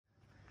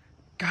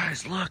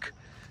Guys, look.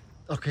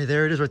 Okay,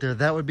 there it is right there.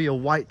 That would be a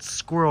white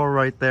squirrel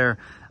right there.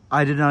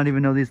 I did not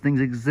even know these things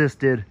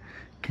existed.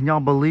 Can y'all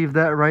believe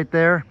that right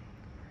there?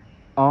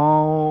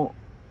 Oh,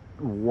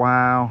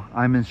 wow.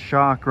 I'm in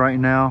shock right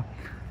now.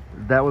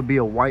 That would be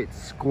a white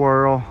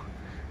squirrel.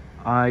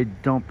 I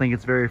don't think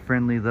it's very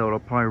friendly though. It'll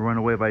probably run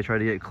away if I try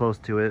to get close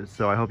to it.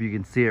 So I hope you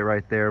can see it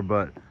right there,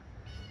 but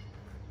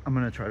I'm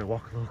gonna try to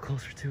walk a little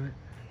closer to it.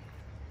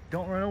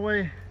 Don't run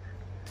away.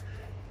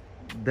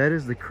 That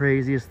is the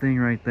craziest thing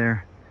right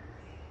there.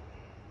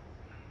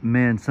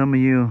 Man, some of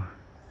you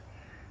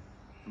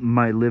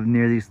might live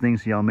near these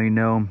things, so y'all may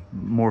know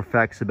more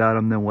facts about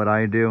them than what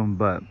I do,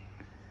 but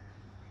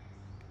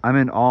I'm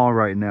in awe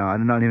right now. I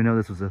did not even know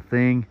this was a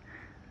thing.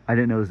 I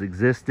didn't know this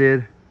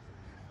existed.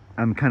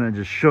 I'm kind of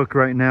just shook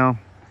right now.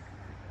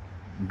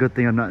 Good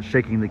thing I'm not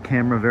shaking the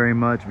camera very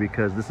much,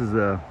 because this is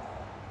a,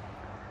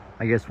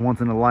 I guess,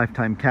 once in a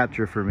lifetime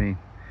capture for me.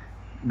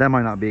 That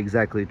might not be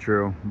exactly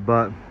true,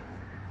 but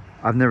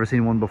I've never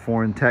seen one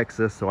before in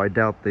Texas, so I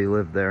doubt they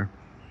live there,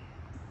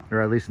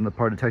 or at least in the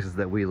part of Texas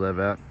that we live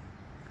at.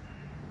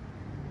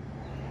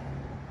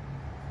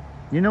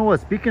 You know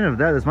what, speaking of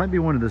that, this might be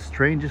one of the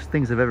strangest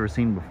things I've ever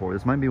seen before.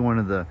 This might be one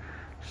of the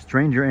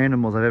stranger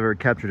animals I've ever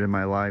captured in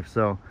my life.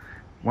 So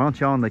why don't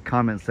y'all in the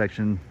comment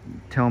section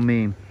tell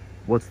me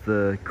what's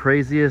the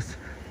craziest,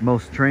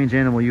 most strange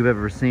animal you've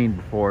ever seen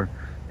before,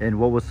 and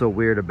what was so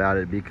weird about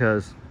it,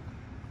 because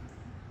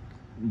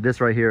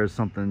this right here is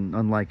something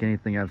unlike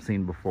anything I've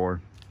seen before.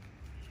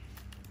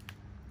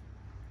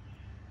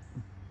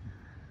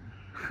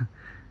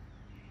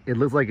 It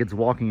looks like it's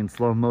walking in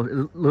slow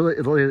motion.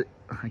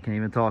 I can't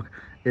even talk.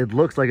 It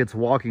looks like it's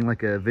walking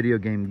like a video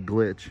game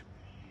glitch.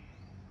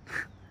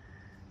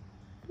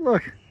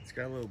 Look. It's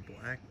got little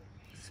black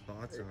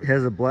spots on it. It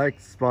has a black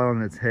spot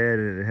on its head,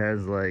 and it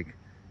has like...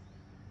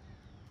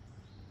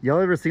 Y'all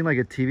ever seen like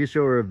a TV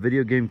show or a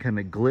video game kind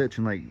of glitch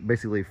and like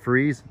basically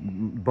freeze,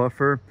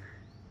 buffer?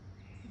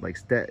 Like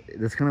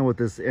that's kind of what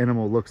this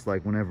animal looks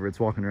like whenever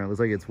it's walking around. It looks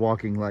like it's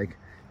walking like,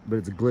 but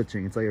it's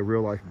glitching. It's like a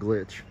real life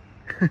glitch.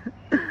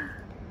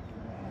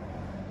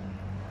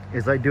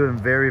 It's like doing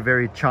very,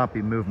 very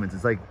choppy movements.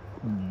 It's like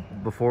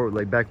before,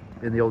 like back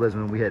in the old days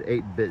when we had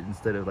 8-bit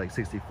instead of like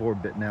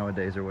 64-bit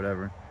nowadays or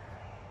whatever.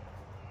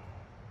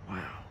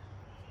 Wow.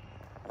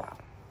 Wow.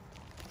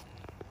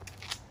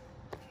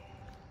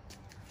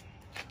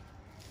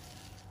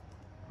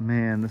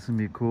 Man, this is gonna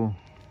be cool.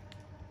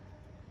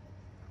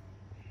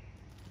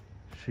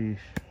 Sheesh.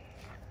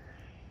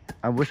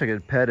 I wish I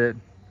could pet it.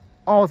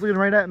 Oh, it's looking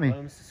right at me.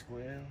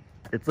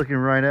 It's looking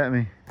right at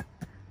me.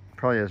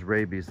 Probably has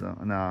rabies though.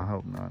 No, I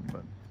hope not,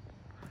 but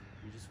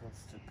He just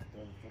wants to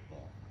throw the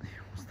football. He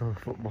wants to throw the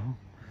football.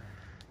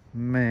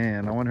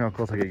 Man, I wonder how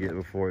close I could get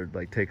before it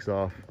like takes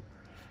off.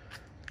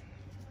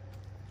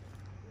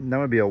 That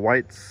would be a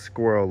white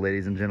squirrel,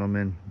 ladies and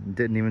gentlemen.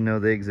 Didn't even know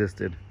they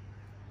existed.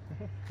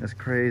 That's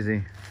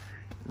crazy.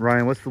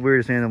 Ryan, what's the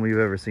weirdest animal you've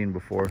ever seen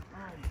before?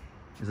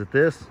 Is it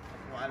this?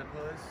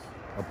 Platypus.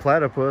 A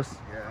platypus?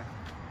 Yeah.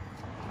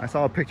 I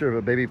saw a picture of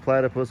a baby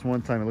platypus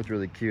one time. It looked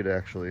really cute,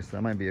 actually. So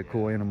that might be a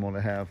cool animal to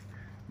have.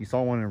 You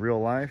saw one in real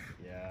life?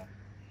 Yeah.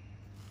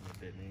 It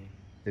bit me.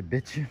 It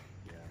bit you?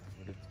 Yeah.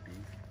 With its beak.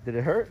 Did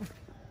it hurt? Kinda,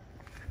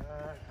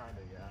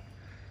 yeah.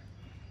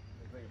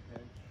 It's like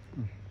a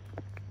pinch.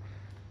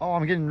 Oh,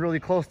 I'm getting really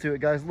close to it,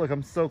 guys. Look,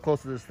 I'm so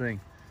close to this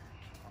thing.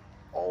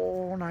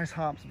 Oh, nice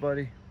hops,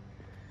 buddy.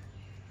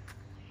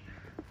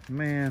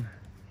 Man,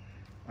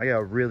 I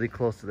got really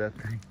close to that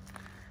thing.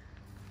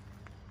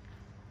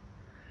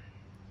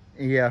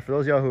 Yeah, for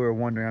those of y'all who are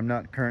wondering, I'm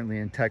not currently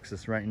in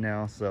Texas right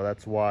now, so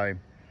that's why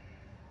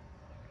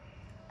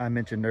I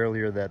mentioned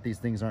earlier that these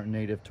things aren't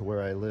native to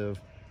where I live.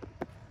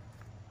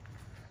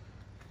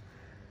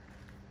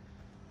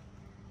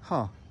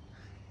 Huh.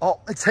 Oh,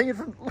 it's hanging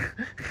from...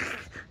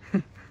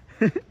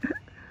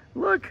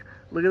 Look at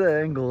the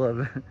angle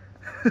of it.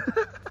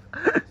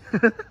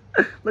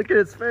 Look at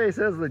its face.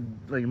 It has the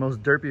like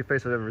most derpy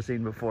face I've ever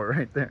seen before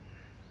right there.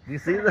 Do you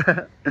see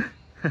that?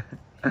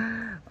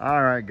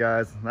 All right,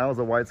 guys, that was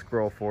a white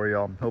squirrel for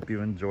y'all. Hope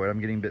you enjoyed. I'm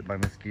getting bit by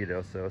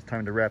mosquitoes, so it's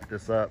time to wrap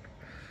this up.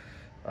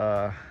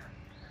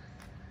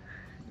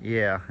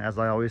 Yeah, as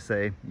I always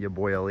say, your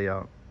boy Ellie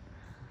out.